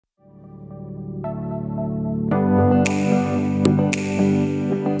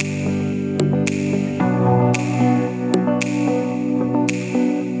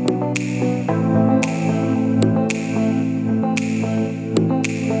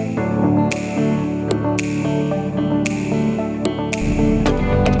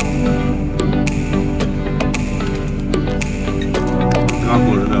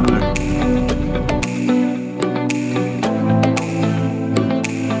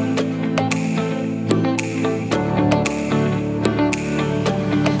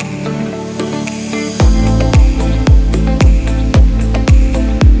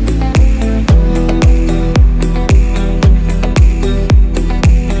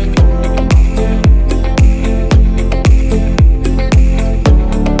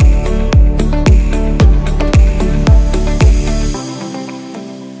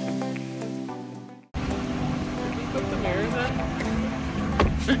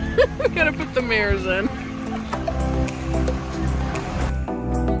We gotta put the mirrors in.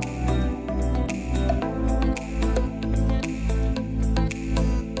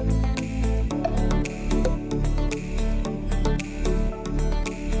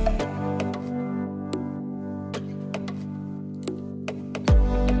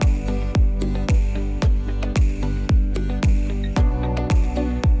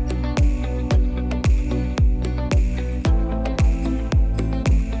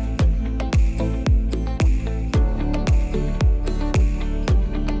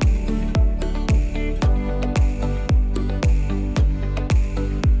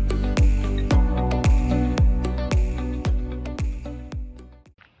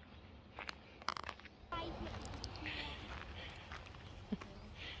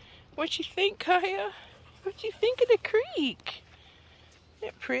 What you think, Kaya? What you think of the creek? Isn't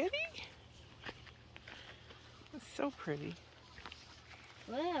it pretty? It's so pretty.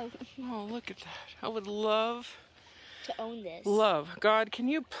 Wow. Oh, look at that. I would love to own this. Love. God, can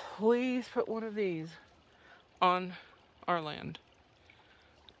you please put one of these on our land?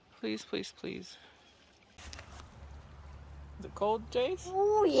 Please, please, please. Is it cold, Jace?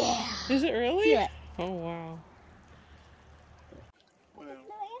 Oh, yeah. Is it really? Yeah. Oh, wow.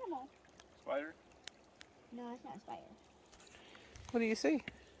 Spider? No, it's not a spider. What do you see?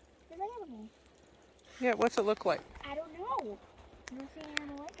 It's an animal. Yeah, what's it look like? I don't know. I've never seen an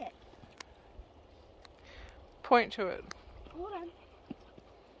animal like it. Point to it. Hold on.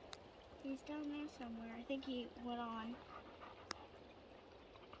 He's down there somewhere. I think he went on.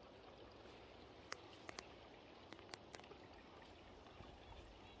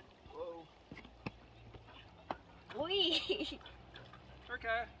 Whoa. Oi!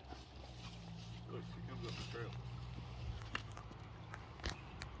 Okay. Look, she comes up the trail.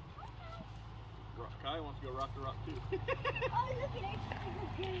 Kai wants to go rock the rock too. Oh, look at it.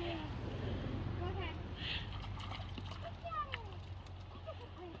 Okay.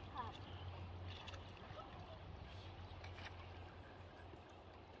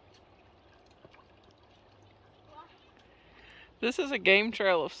 This is a game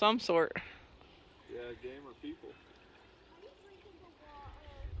trail of some sort. Yeah, game or people.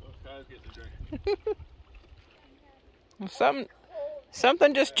 Oh, Kai's getting a drink.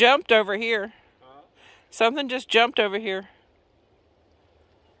 Something just jumped over here. Huh? Something just jumped over here.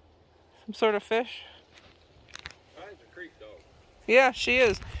 Some sort of fish. Kai's a creek dog. Yeah, she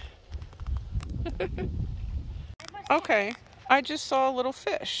is. Okay, I just saw a little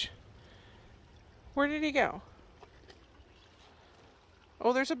fish. Where did he go?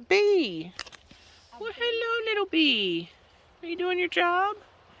 Oh, there's a bee. Well, hello, little bee. Are you doing your job?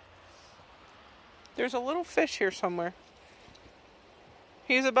 There's a little fish here somewhere.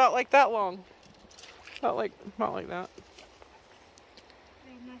 He's about like that long. Not like that. I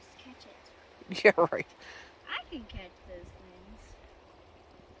must catch it. Yeah, right. I can catch those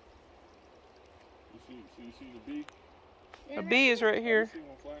things. You see the bee? A bee is right here. I see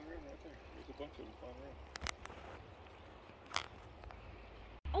one flying around right there. There's a bunch of them flying around.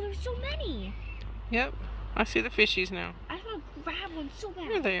 Oh, there's so many. Yep, I see the fishies now. I want to grab one so bad.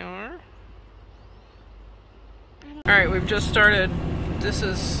 Here they are. Alright, we've just started. This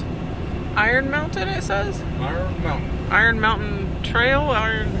is Iron Mountain, it says? Iron Mountain. Iron Mountain Trail?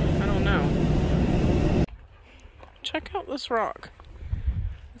 I don't know. Check out this rock.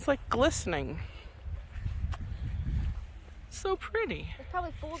 It's like glistening. So pretty. There's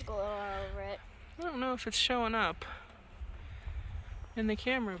probably fool's gold all over it. I don't know if it's showing up in the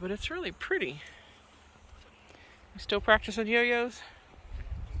camera, but it's really pretty. You still practicing yo-yos?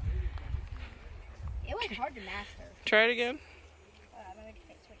 It was hard to master. Try it again. I'm going to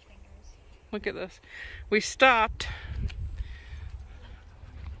switch fingers. Look at this. We stopped.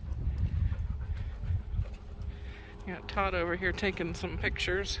 Got Todd over here taking some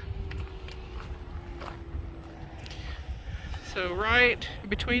pictures. So right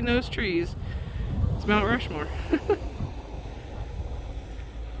between those trees is Mount Rushmore.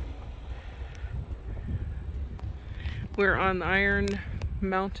 We're on the Iron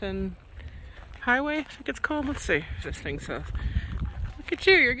Mountain Highway, I think it's called. Let's see if this thing says. Look at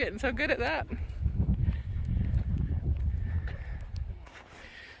you, you're getting so good at that.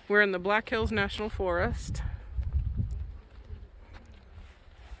 We're in the Black Hills National Forest.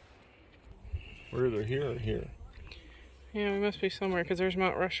 We're either here or here. Yeah, we must be somewhere because there's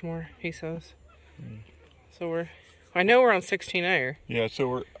Mount Rushmore, he says. So I know we're on 16A. Yeah, so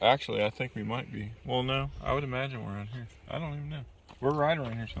we're actually, I think we might be. Well, no, I would imagine we're on here. I don't even know. We're right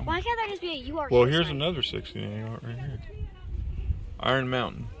around here somewhere. Why can't there just be a URL? Well, here's another 16A right here. Iron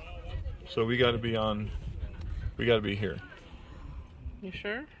Mountain. So we got to be here. You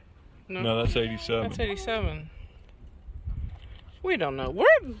sure? No, that's 87. That's 87. We don't know.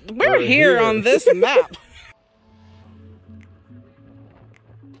 We're here on this map.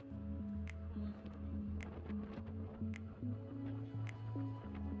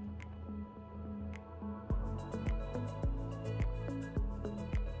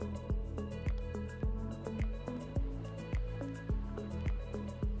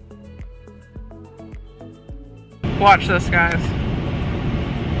 Watch this, guys.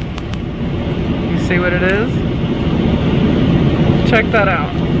 You see what it is? Check that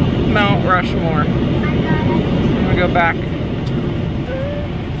out. Mount Rushmore. I'm gonna go back.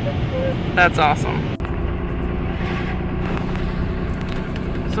 That's awesome.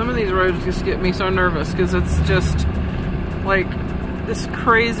 Some of these roads just get me so nervous because it's just like this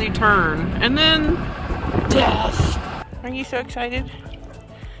crazy turn. And then death. Are you so excited?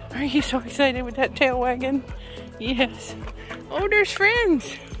 Are you so excited with that tail wagging? Yes. Oh, there's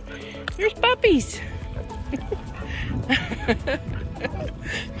friends. There's puppies.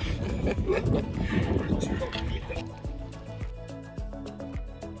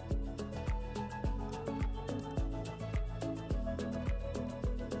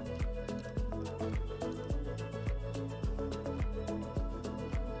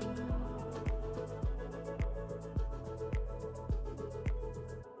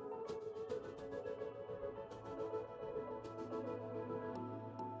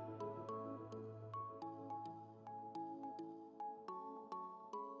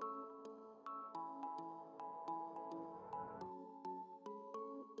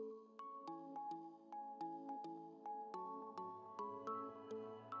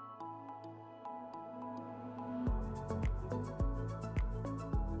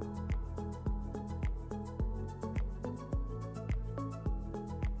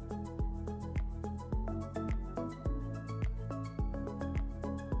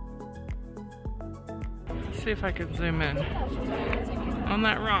 See if I can zoom in. On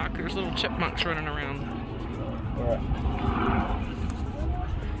that rock, there's little chipmunks running around. Where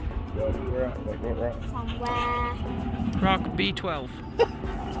at? What rock? Somewhere. Rock B12.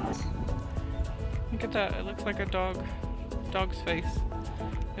 Look at that. It looks like a dog's face.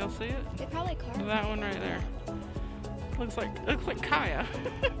 Y'all see it? They probably carved That one right there. Looks like Kaya.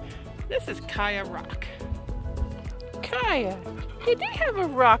 This is Kaya Rock. Kaya, did they have a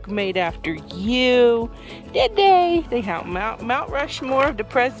rock made after you? Did they? They have Mount Rushmore of the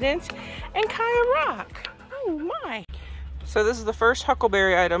presidents and Kaya Rock. Oh my. So this is the first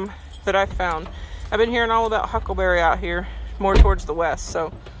huckleberry item that I found. I've been hearing all about huckleberry out here, more towards the west.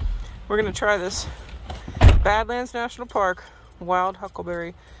 So we're gonna try this Badlands National Park wild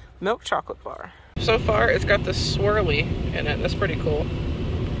huckleberry milk chocolate bar. So far it's got the swirly in it. That's pretty cool.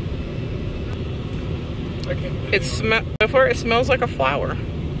 It smells like a flower.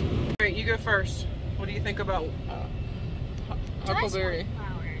 Alright, you go first. What do you think about huckleberry?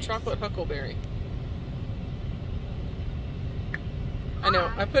 Chocolate huckleberry. I know,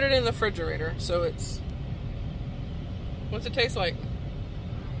 I put it in the refrigerator, so it's... What's it taste like?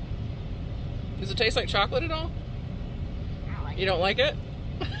 Does it taste like chocolate at all? I don't like You don't like it?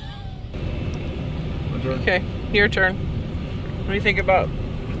 My turn. Okay, your turn. What do you think about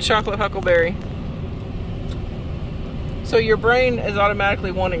chocolate huckleberry? So your brain is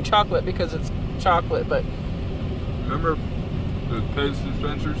automatically wanting chocolate because it's chocolate, but... Remember those Pez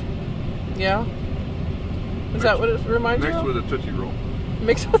dispensers? Yeah? Is that what it reminds you Mixed of? with a Tootsie Roll.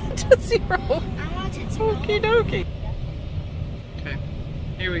 Mixed with a Tootsie Roll. I want it to roll. Okie dokie. Okay,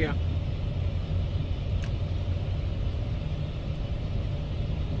 here we go.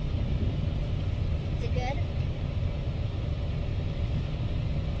 Is it good?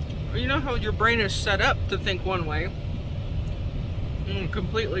 You know how your brain is set up to think one way?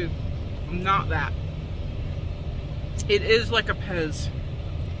 Completely not that. It is like a Pez.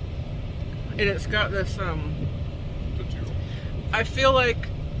 And it's got this, Tootsie Roll. I feel like,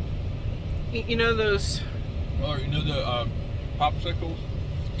 you know those... Or you know the popsicles?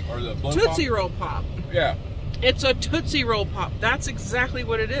 Or the blow Tootsie pop? Roll Pop. Yeah. It's a Tootsie Roll Pop. That's exactly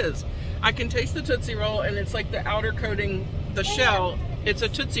what it is. I can taste the Tootsie Roll and it's like the outer coating, the shell. It's a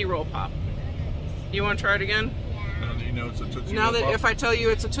Tootsie Roll Pop. You want to try it again? Now that you know it's a Tootsie Now Roll that Pop? if I tell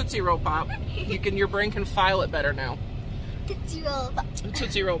you it's a Tootsie Roll Pop, your brain can file it better now. Tootsie Roll Pop. A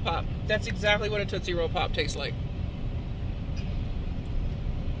Tootsie Roll Pop. That's exactly what a Tootsie Roll Pop tastes like.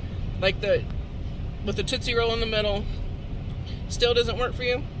 Like with the Tootsie Roll in the middle. Still doesn't work for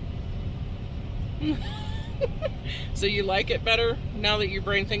you? So you like it better now that your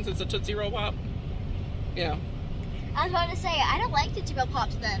brain thinks it's a Tootsie Roll Pop? Yeah. I was about to say, I don't like Tootsie Roll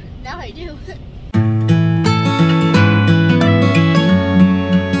Pops then. Now I do.